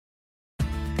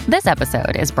This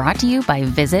episode is brought to you by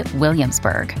Visit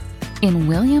Williamsburg. In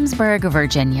Williamsburg,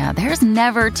 Virginia, there's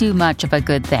never too much of a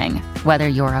good thing. Whether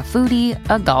you're a foodie,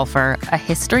 a golfer, a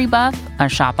history buff, a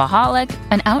shopaholic,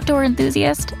 an outdoor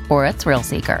enthusiast, or a thrill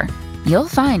seeker, you'll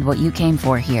find what you came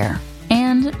for here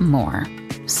and more.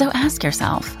 So ask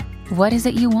yourself, what is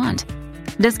it you want?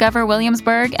 Discover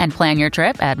Williamsburg and plan your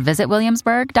trip at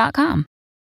visitwilliamsburg.com.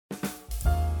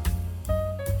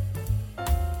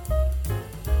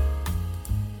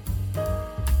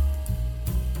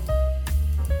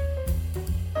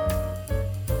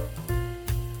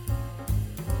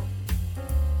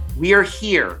 We are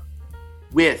here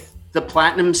with the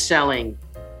platinum-selling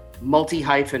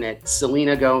multi-hyphenate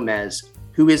Selena Gomez,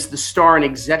 who is the star and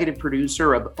executive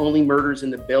producer of Only Murders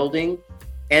in the Building,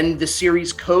 and the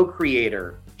series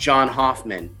co-creator, John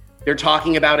Hoffman. They're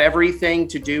talking about everything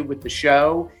to do with the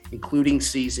show, including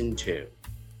season 2.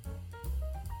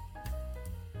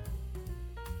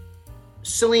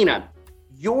 Selena,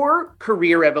 your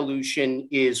career evolution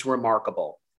is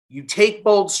remarkable. You take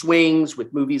bold swings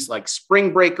with movies like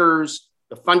Spring Breakers,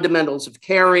 The Fundamentals of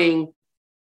Caring,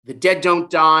 The Dead Don't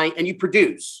Die, and you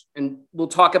produce. And we'll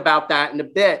talk about that in a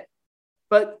bit.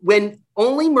 But when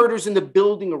Only Murders in the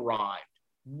Building arrived,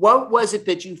 what was it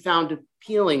that you found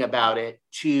appealing about it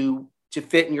to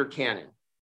fit in your canon?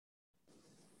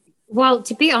 Well,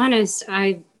 to be honest,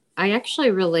 I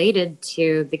actually related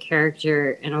to the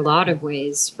character in a lot of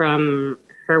ways, from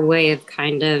her way of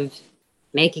kind of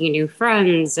making new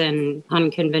friends in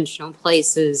unconventional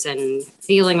places and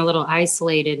feeling a little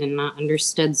isolated and not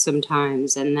understood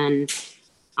sometimes. And then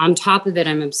on top of it,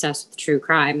 I'm obsessed with true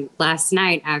crime. Last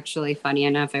night, actually, funny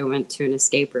enough, I went to an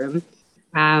escape room.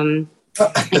 And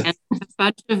a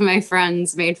bunch of my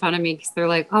friends made fun of me because they're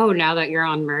like, oh, now that you're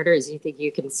on murders, you think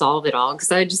you can solve it all?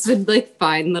 Because I just would like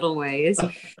find little ways.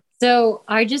 So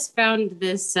I just found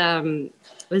this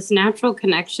natural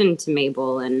connection to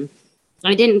Mabel, and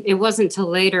it wasn't till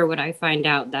later would I find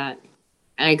out that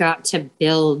I got to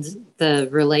build the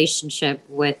relationship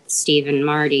with Steve and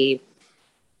Marty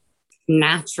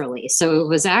naturally. So it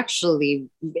was actually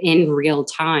in real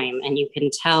time. And you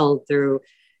can tell through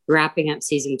wrapping up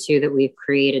season 2 that we've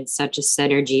created such a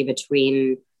synergy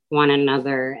between one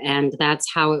another. And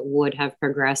that's how it would have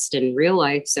progressed in real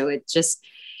life. So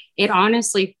it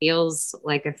honestly feels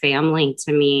like a family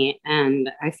to me,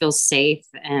 and I feel safe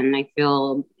and I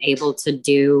feel able to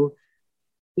do,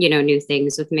 new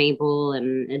things with Mabel.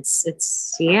 And it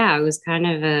was kind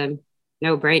of a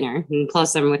no-brainer. And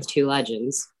plus I'm with 2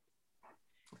 legends.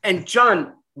 And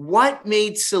John, what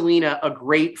made Selena a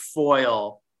great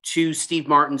foil to Steve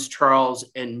Martin's Charles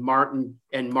and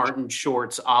Martin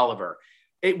Short's Oliver?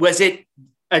 Was it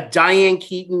a Diane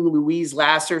Keaton, Louise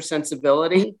Lasser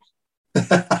sensibility?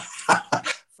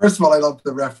 First of all, I love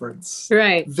the reference.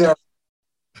 Right.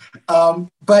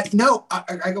 But no,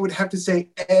 I would have to say,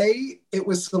 it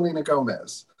was Selena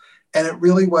Gomez. And it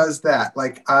really was that.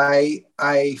 Like,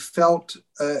 I felt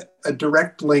a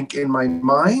direct link in my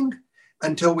mind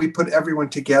until we put everyone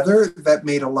together that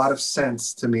made a lot of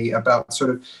sense to me about sort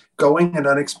of going an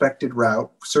unexpected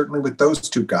route, certainly with those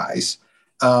 2 guys,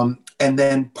 and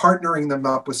then partnering them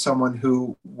up with someone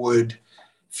who would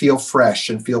feel fresh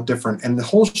and feel different. And the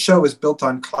whole show is built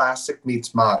on classic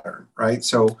meets modern, right?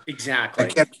 So exactly, I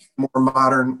can't be a more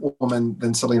modern woman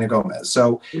than Selena Gomez.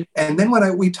 So, and then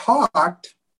when we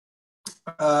talked,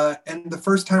 and the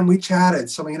first time we chatted,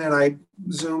 Selena and I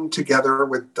Zoomed together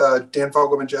with Dan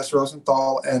Fogelman, Jess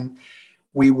Rosenthal, and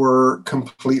we were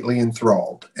completely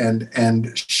enthralled.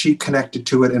 And she connected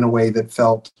to it in a way that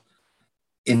felt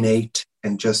innate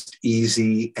and just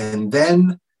easy. And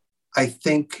then I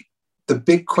think the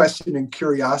big question and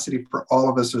curiosity for all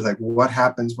of us was like, what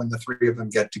happens when the 3 of them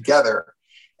get together?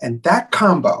 And that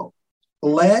combo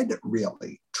led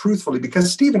really, truthfully,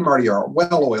 because Steve and Marty are a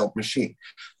well-oiled machine,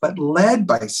 but led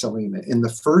by Selena in the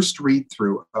first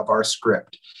read-through of our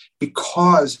script,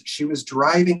 because she was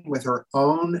driving with her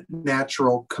own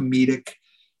natural comedic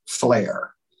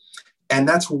flair. And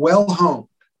that's well honed.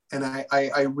 And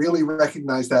I really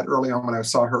recognized that early on when I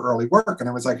saw her early work. And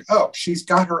I was like, oh, she's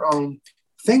got her own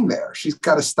thing there. She's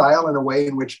got a style and a way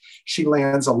in which she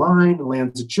lands a line,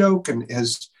 lands a joke, and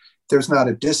there's not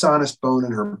a dishonest bone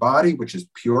in her body, which is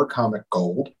pure comic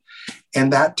gold.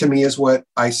 And that to me is what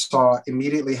I saw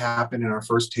immediately happen in our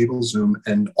first table Zoom.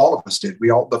 And all of us did.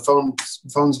 The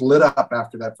phones lit up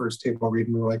after that first table read,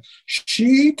 and we were like,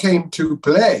 she came to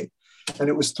play. And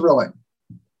it was thrilling.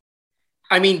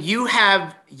 I mean, you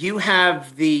have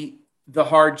the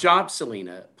hard job,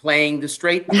 Selena, playing the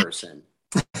straight person.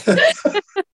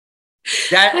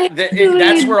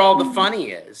 That's where all the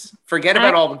funny is. Forget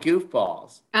about all the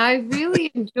goofballs. I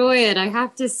really enjoy it, I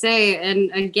have to say.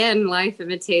 And again, life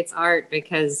imitates art,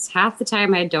 because half the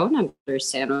time I don't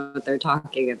understand what they're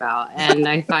talking about, and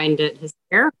I find it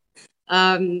hysterical.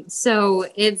 So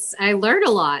I learned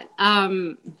a lot.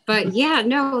 But yeah,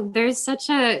 no, there's such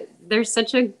a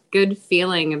good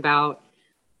feeling about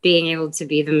being able to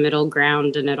be the middle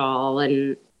ground in it all.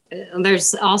 And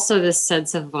there's also this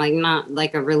sense of like, not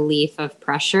like a relief of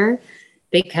pressure,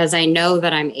 because I know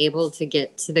that I'm able to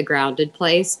get to the grounded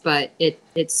place, but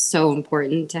it's so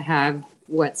important to have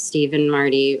what Steve and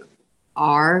Marty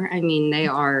are. I mean, they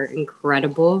are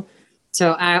incredible.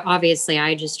 So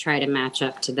I just try to match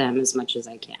up to them as much as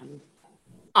I can.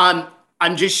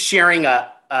 I'm just sharing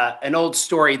an old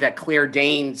story that Claire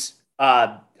Danes,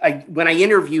 when I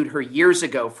interviewed her years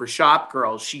ago for Shop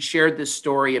Girls, she shared this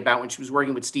story about when she was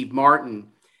working with Steve Martin.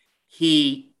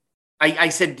 I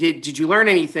said, did you learn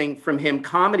anything from him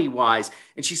comedy-wise?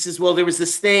 And she says, well, there was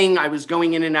this thing, I was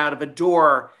going in and out of a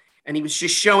door, and he was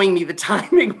just showing me the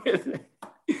timing with it.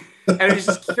 And I was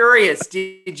just curious,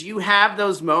 did you have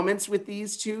those moments with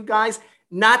these two guys?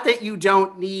 Not that you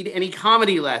don't need any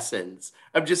comedy lessons.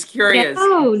 I'm just curious.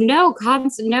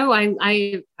 No,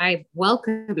 I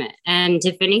welcome it. And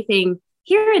if anything,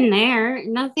 here and there,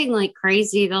 nothing like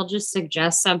crazy. They'll just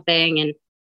suggest something,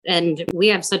 and we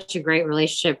have such a great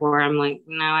relationship where I'm like,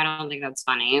 no, I don't think that's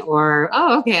funny. Or,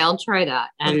 oh, okay, I'll try that.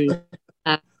 And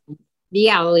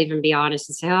yeah, I'll even be honest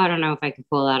and say, oh, I don't know if I could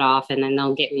pull that off. And then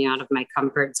they'll get me out of my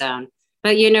comfort zone.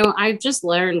 But, I've just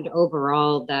learned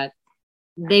overall that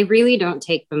they really don't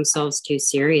take themselves too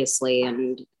seriously.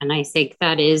 And I think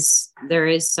there is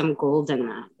some gold in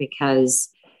that, because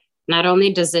not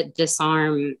only does it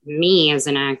disarm me as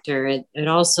an actor, it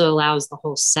also allows the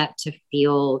whole set to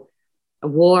feel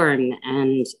warm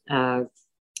and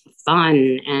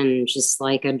fun and just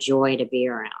like a joy to be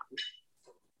around.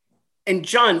 And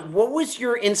John, what was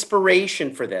your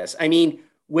inspiration for this? I mean,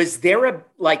 was there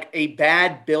a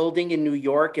bad building in New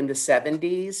York in the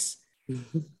 70s?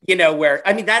 Where,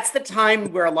 I mean, that's the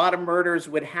time where a lot of murders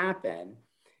would happen.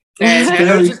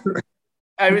 And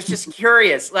I was just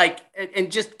curious,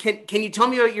 and just can you tell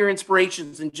me about your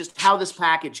inspirations and just how this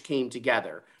package came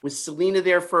together? Was Selena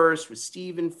there first? Was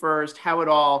Steven first? How it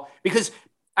all? Because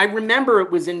I remember it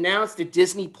was announced at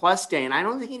Disney Plus Day, and I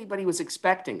don't think anybody was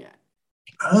expecting it.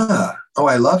 I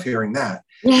love hearing that.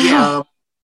 Yeah.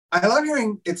 I love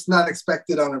hearing it's not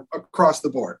expected across the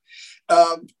board.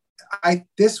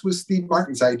 This was Steve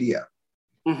Martin's idea.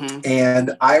 Mm-hmm.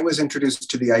 And I was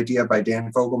introduced to the idea by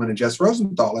Dan Fogelman and Jess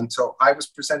Rosenthal. And so I was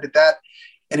presented that,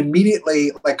 and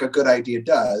immediately, like a good idea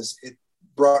does, it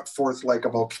brought forth like a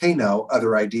volcano,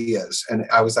 other ideas. And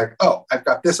I was like, oh, I've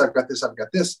got this.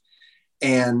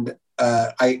 And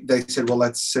they said, well,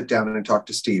 let's sit down and talk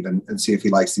to Steve and see if he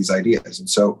likes these ideas. And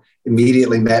so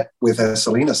immediately met with, as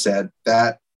Selena said,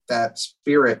 that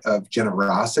spirit of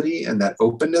generosity and that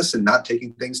openness and not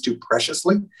taking things too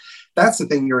preciously. That's the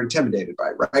thing you're intimidated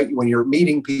by, right? When you're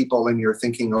meeting people and you're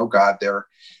thinking, oh God,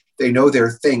 they know their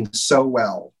thing so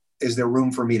well. Is there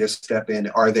room for me to step in?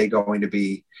 Are they going to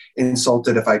be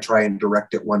insulted if I try and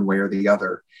direct it one way or the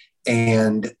other?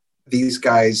 And these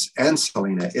guys and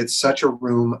Selena, it's such a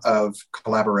room of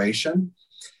collaboration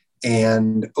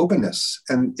and openness.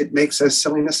 And it makes, as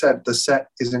Selena said, the set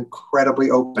is incredibly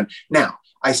open. Now,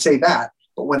 I say that,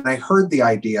 but when I heard the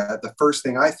idea, the first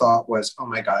thing I thought was, oh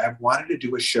my God, I've wanted to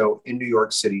do a show in New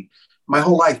York City my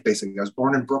whole life, basically. I was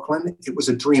born in Brooklyn. It was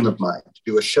a dream of mine to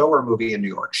do a show or a movie in New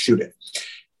York, shoot it.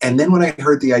 And then when I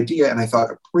heard the idea and I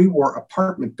thought a pre-war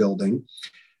apartment building,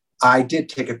 I did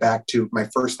take it back to my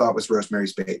first thought was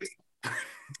Rosemary's Baby.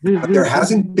 But there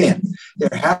hasn't been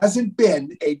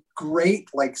a great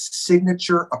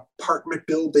signature apartment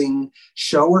building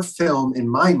show or film in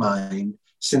my mind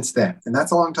since then. And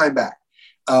that's a long time back.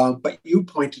 But you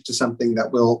pointed to something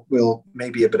that will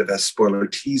maybe a bit of a spoiler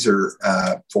teaser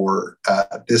for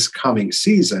this coming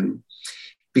season,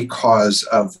 because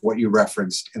of what you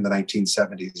referenced in the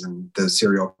 1970s and the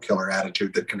serial killer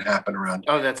attitude that can happen around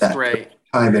that great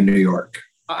time in New York.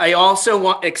 I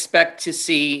also expect to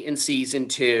see in season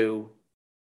 2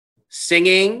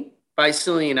 singing by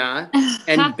Selena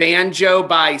and banjo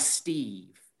by Steve.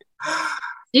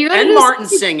 And Martin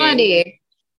singing. Funny.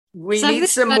 We need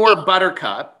some more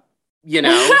Buttercup, We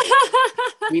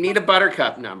need a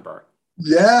Buttercup number.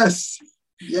 Yes.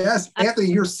 Anthony,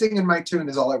 you're singing my tune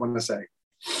is all I want to say.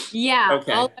 Yeah.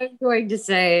 Okay. All I'm going to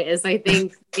say is I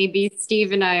think maybe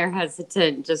Steve and I are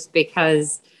hesitant just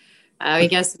because I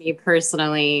guess me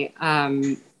personally,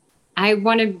 I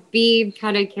want to be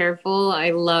kind of careful.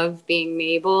 I love being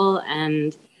Mabel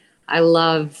and I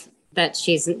love that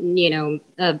she's, you know,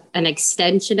 an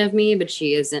extension of me, but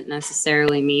she isn't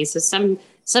necessarily me. So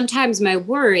sometimes my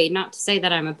worry, not to say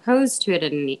that I'm opposed to it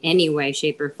in any way,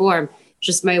 shape, or form,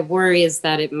 just my worry is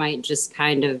that it might just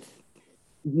kind of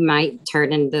might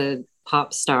turn into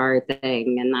pop star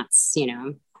thing. And that's, you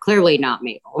know, clearly not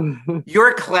Mabel.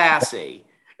 You're classy.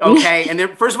 Okay. And there,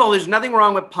 first of all, there's nothing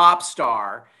wrong with pop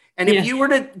star. And if you were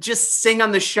to just sing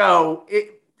on the show,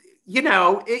 it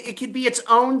could be its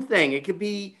own thing. It could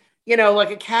be, you know, like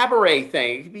a cabaret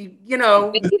thing. It could be, you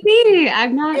know. Maybe.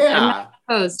 I'm not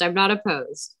opposed. I'm not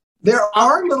opposed. There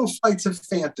are little flights of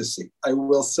fantasy, I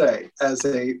will say, but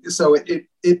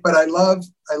I love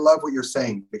what you're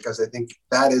saying, because I think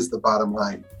that is the bottom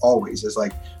line always, is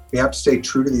like, we have to stay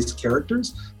true to these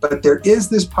characters, but there is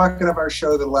this pocket of our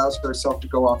show that allows ourselves to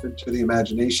go off into the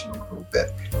imagination a little bit.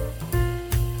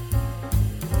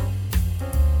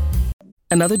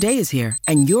 Another day is here,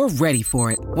 and you're ready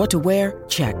for it. What to wear?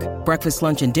 Check. Breakfast,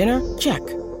 lunch, and dinner? Check.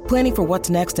 Planning for what's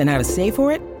next and how to save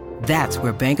for it? That's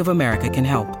where Bank of America can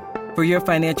help. For your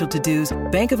financial to-dos,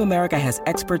 Bank of America has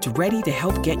experts ready to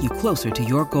help get you closer to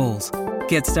your goals.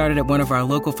 Get started at one of our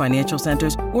local financial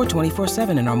centers or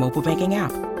 24/7 in our mobile banking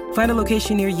app. Find a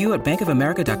location near you at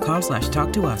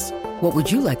bankofamerica.com/talktous. What would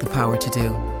you like the power to do?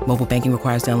 Mobile banking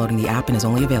requires downloading the app and is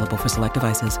only available for select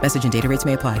devices. Message and data rates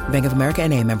may apply. Bank of America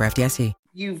NA, member FDIC.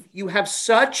 You have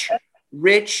such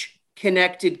rich,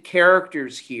 connected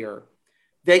characters here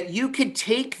that you could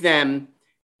take them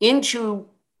into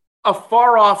a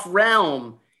far off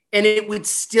realm and it would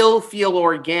still feel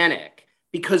organic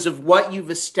because of what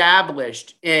you've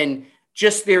established and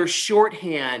just their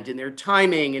shorthand and their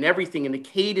timing and everything and the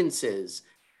cadences.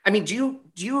 I mean, do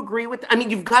you agree with, I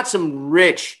mean, you've got some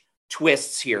rich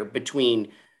twists here between,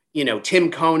 you know,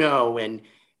 Tim Kono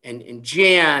and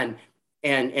Jan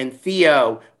and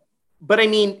Theo. But I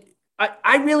mean,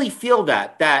 I really feel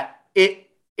that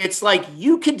it's like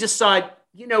you could decide,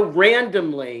 you know,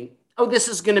 randomly, oh, this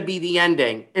is going to be the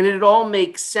ending. And it all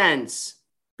makes sense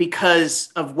because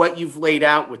of what you've laid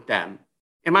out with them.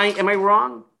 Am I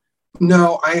wrong?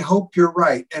 No, I hope you're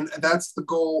right. And that's the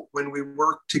goal when we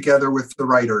work together with the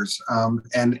writers.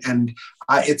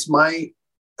 It's my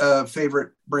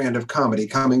favorite brand of comedy,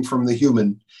 coming from the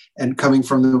human and coming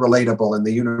from the relatable and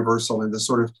the universal and the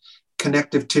sort of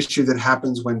connective tissue that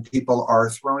happens when people are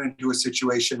thrown into a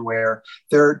situation where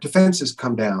their defenses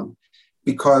come down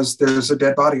because there's a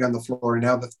dead body on the floor. And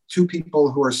now the two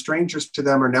people who are strangers to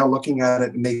them are now looking at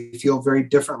it and they feel very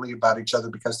differently about each other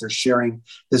because they're sharing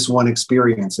this one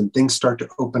experience, and things start to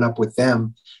open up with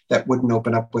them that wouldn't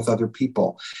open up with other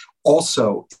people.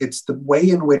 Also, it's the way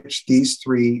in which these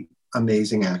three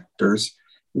amazing actors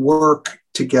work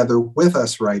together with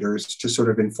us writers to sort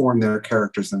of inform their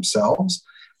characters themselves.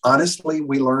 Honestly,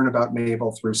 we learn about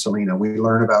Mabel through Selena. We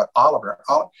learn about Oliver.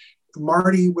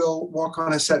 Marty will walk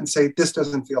on a set and say, this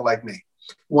doesn't feel like me.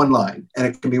 One line, and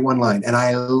it can be one line. And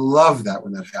I love that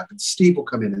when that happens. Steve will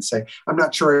come in and say, I'm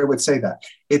not sure I would say that.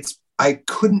 I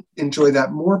couldn't enjoy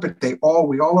that more, but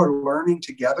we all are learning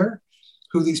together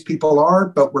who these people are,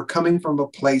 but we're coming from a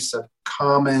place of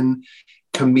common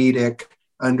comedic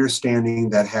understanding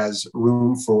that has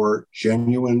room for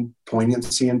genuine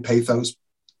poignancy and pathos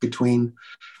between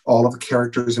all of the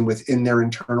characters and within their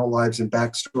internal lives and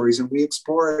backstories. And we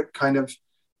explore it kind of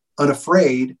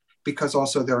unafraid because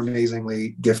also they're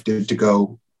amazingly gifted to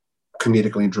go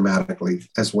comedically and dramatically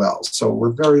as well. So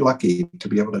we're very lucky to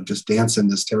be able to just dance in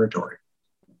this territory.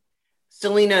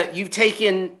 Selena, you've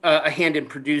taken a hand in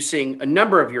producing a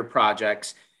number of your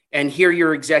projects, and here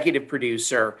you're executive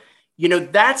producer. You know,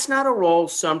 that's not a role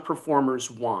some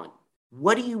performers want.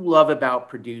 What do you love about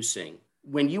producing?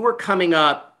 When you were coming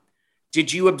up,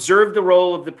 did you observe the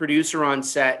role of the producer on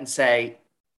set and say,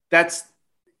 that's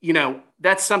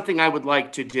something I would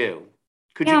like to do?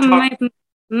 Could you talk?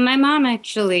 My mom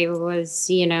actually was,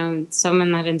 you know,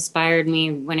 someone that inspired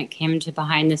me when it came to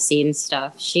behind the scenes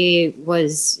stuff. She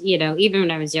was, you know, even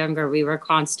when I was younger, we were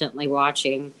constantly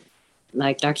watching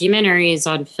like documentaries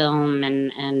on film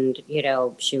and, you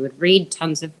know, she would read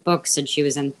tons of books and she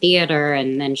was in theater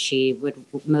and then she would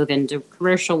move into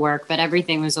commercial work, but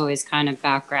everything was always kind of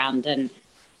background. And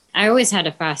I always had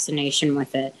a fascination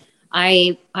with it.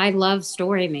 I love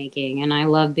story making and I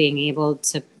love being able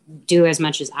to do as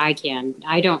much as I can.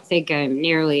 I don't think I'm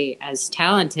nearly as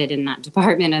talented in that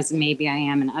department as maybe I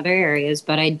am in other areas,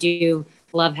 but I do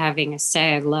love having a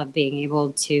say. I love being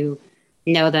able to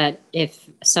know that if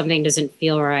something doesn't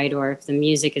feel right or if the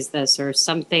music is this or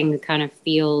something kind of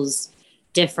feels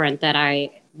different,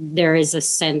 that there is a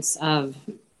sense of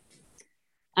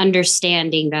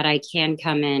understanding that I can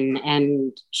come in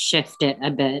and shift it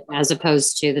a bit as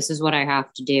opposed to this is what I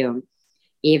have to do.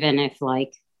 even if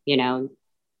like, you know,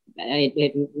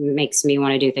 it makes me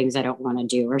want to do things I don't want to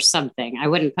do or something. I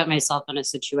wouldn't put myself in a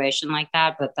situation like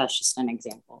that, but that's just an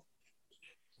example.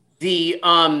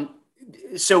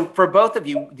 So for both of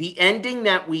you, the ending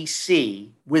that we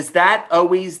see, was that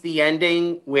always the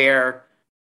ending where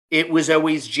it was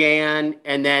always Jan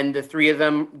and then the three of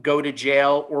them go to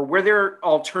jail, or were there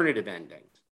alternative endings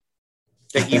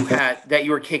that you had that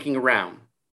you were kicking around?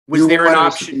 Was there an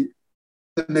option?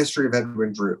 The Mystery of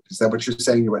Edwin Drood. Is that what you're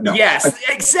saying? You went, no. Yes,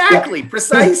 exactly,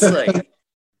 precisely.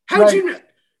 How'd you know?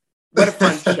 What a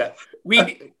fun show.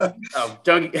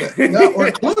 Don't. No,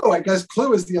 or Clue. I guess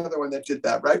Clue is the other one that did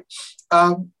that, right?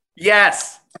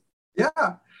 Yes.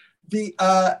 Yeah.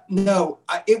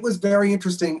 It was very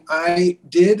interesting. I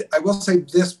will say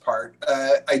this part.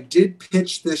 I did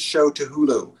pitch this show to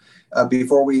Hulu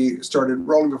before we started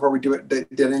rolling, before we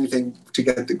did anything to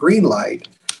get the green light.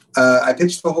 I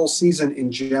pitched the whole season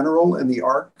in general and the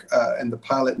arc and the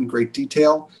pilot in great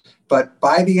detail. But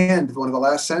by the end, one of the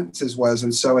last sentences was,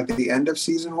 and so at the end of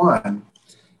season 1,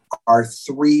 our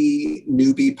 3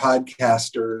 newbie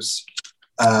podcasters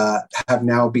have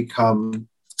now become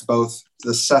both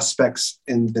the suspects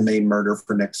in the main murder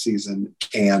for next season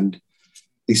and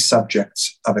the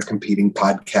subjects of a competing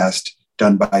podcast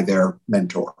done by their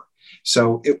mentor.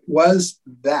 So it was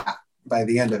that by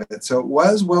the end of it. So it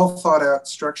was well thought out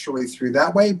structurally through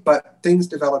that way, but things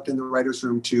developed in the writer's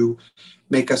room to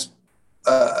make us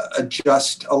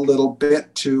adjust a little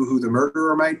bit to who the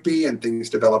murderer might be, and things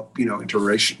develop,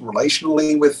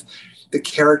 interrelationally with the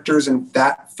characters. And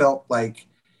that felt like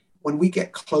when we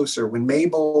get closer, when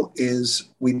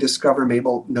we discover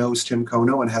Mabel knows Tim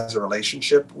Kono and has a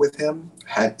relationship with him,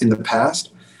 had in the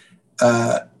past,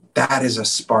 that is a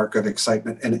spark of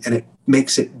excitement, and it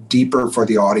makes it deeper for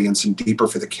the audience and deeper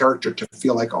for the character to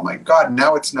feel like, oh my God,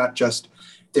 now it's not just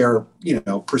they're,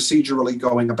 procedurally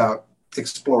going about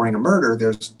exploring a murder,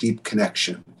 there's deep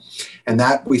connection. And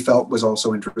that we felt was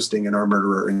also interesting in our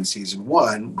murderer in season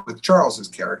 1 with Charles's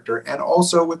character, and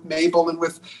also with Mabel and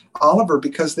with Oliver,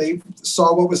 because they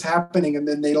saw what was happening and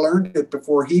then they learned it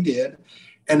before he did.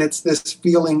 And it's this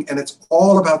feeling, and it's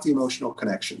all about the emotional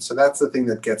connection. So that's the thing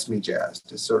that gets me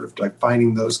jazzed, is sort of like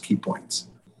finding those key points.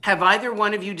 Have either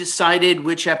one of you decided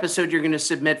which episode you're going to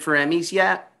submit for Emmys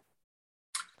yet?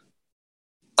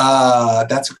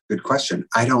 That's a good question.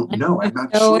 I don't know. I'm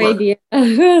not sure. Idea.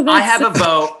 I have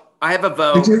a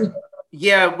vote.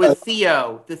 Yeah, with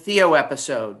Theo, the Theo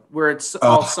episode where it's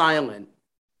all silent.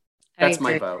 That's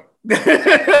my vote.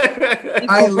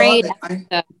 I love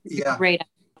it. Great.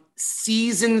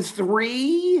 Season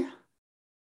 3?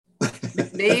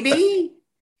 Maybe?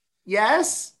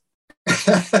 Yes?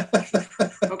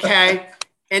 Okay.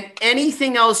 And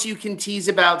anything else you can tease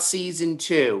about season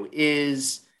 2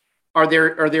 are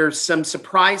there some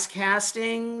surprise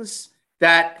castings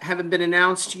that haven't been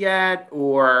announced yet,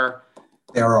 or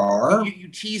there are? You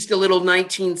teased a little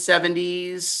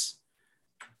 1970s.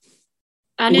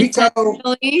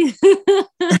 Unintentionally.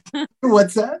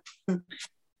 What's that?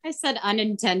 I said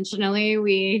unintentionally.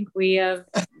 We have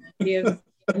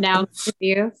announced with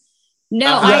you.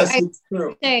 No, yes,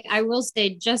 I will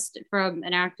say, just from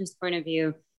an actor's point of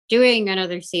view, doing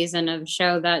another season of a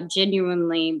show that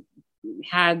genuinely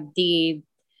had the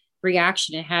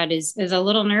reaction it had is a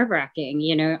little nerve-wracking.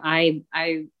 I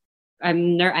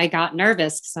got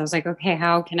nervous because I was like, okay,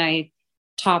 how can I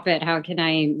top it? How can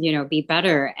I, be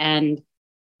better? And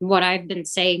what I've been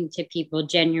saying to people,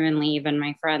 genuinely, even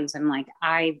my friends, I'm like,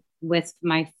 with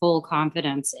my full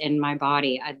confidence in my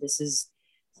body, this is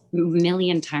a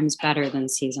million times better than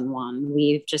season 1.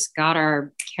 We've just got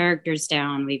our characters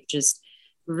down. We've just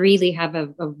really have a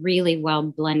really well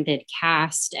blended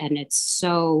cast, and it's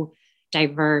so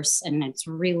diverse and it's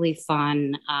really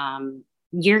fun.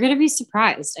 You're going to be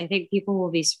surprised. I think people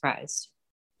will be surprised.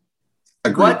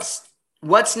 Agreed.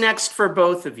 What's next for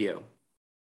both of you?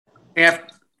 I'll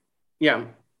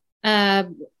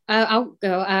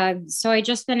go. So I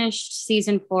just finished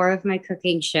season 4 of my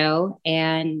cooking show,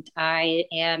 and I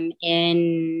am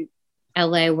in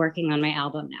LA working on my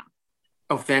album now.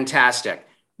 Oh, fantastic.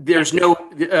 There's no,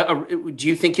 do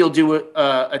you think you'll do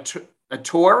a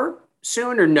tour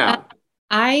soon or no?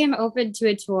 I am open to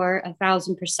a tour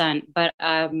 1,000%, but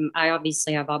I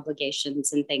obviously have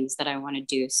obligations and things that I want to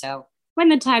do. So when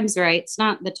the time's right, it's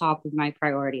not the top of my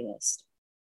priority list.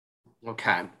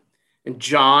 Okay. And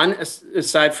John,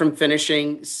 aside from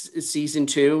finishing season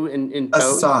 2 in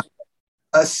post?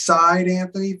 Aside,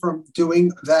 Anthony, from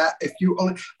doing that,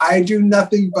 I do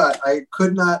nothing but, I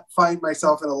could not find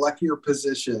myself in a luckier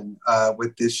position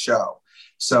with this show.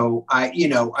 So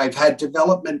I've had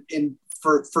development in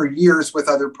for years with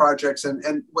other projects.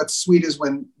 And what's sweet is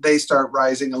when they start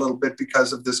rising a little bit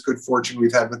because of this good fortune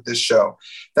we've had with this show.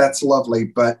 That's lovely.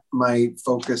 But my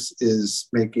focus is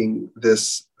making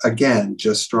this, again,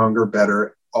 just stronger,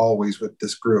 better, always with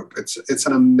this group. It's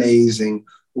an amazing,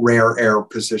 rare air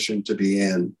position to be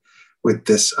in with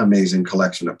this amazing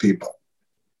collection of people.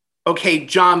 Okay,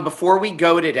 John, before we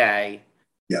go today,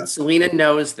 yes, Selena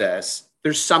knows this.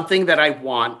 There's something that I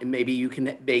want, and maybe you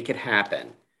can make it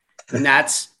happen. And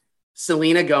that's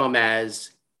Selena Gomez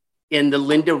in the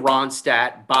Linda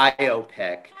Ronstadt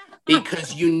biopic,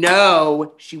 because you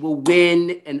know she will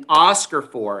win an Oscar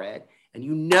for it. And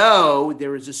you know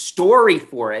there is a story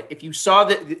for it. If you saw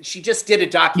that, she just did a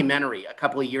documentary a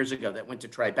couple of years ago that went to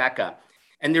Tribeca.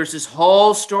 And there's this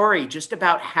whole story just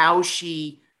about how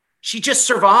she just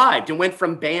survived and went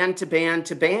from band to band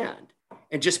to band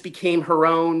and just became her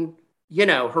own,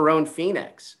 her own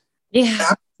phoenix.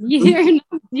 Yeah,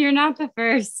 you're not the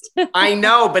first. I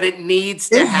know, but it needs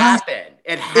to happen.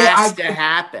 It has to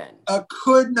happen. I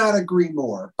could not agree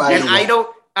more. And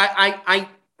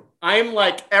I'm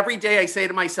like, every day I say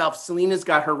to myself, Selena's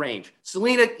got her range.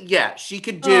 Selena, yeah, she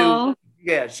could do. Aww.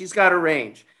 Yeah, she's got her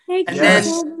range. Thank you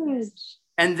so much.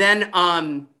 And then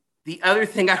the other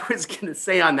thing I was going to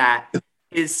say on that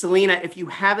is, Selena, if you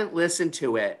haven't listened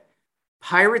to it,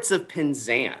 Pirates of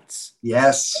Penzance.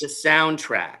 Yes. The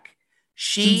soundtrack.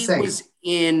 She was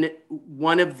in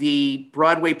one of the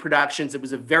Broadway productions. It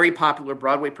was a very popular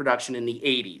Broadway production in the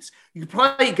 80s. You could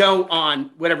probably go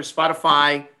on whatever,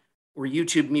 Spotify or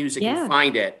YouTube Music and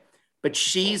find it. But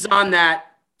she's on that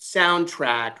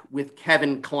soundtrack with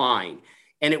Kevin Kline.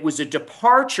 And it was a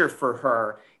departure for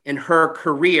her in her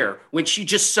career when she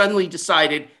just suddenly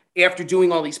decided, after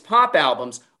doing all these pop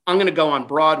albums, I'm going to go on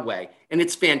Broadway. And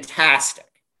it's fantastic.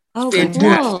 Oh,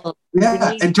 fantastic. Cool.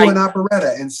 Yeah, and do an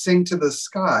operetta and sing to the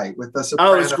sky with the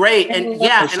soprano. Oh, it was great. And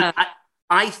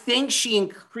I think she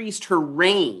increased her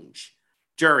range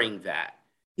during that.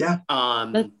 Yeah.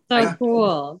 That's so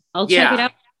cool. I'll check it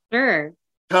out for sure.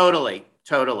 Totally.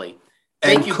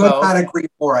 Thank you both. Not agree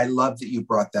more. I love that you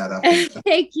brought that up.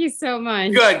 Thank you so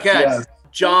much. Good. Yes.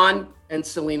 John and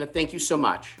Selena, thank you so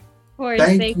much. Of course,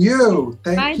 thank you.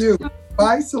 Thank you.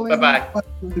 Bye, Selena.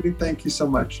 Bye-bye. Thank you so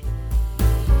much.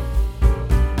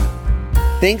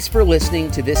 Thanks for listening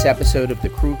to this episode of the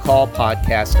Crew Call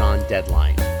podcast on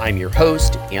Deadline. I'm your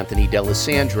host, Anthony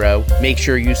D'Alessandro. Make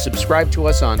sure you subscribe to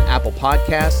us on Apple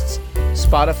Podcasts,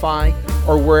 Spotify,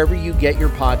 or wherever you get your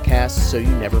podcasts so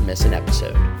you never miss an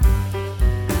episode.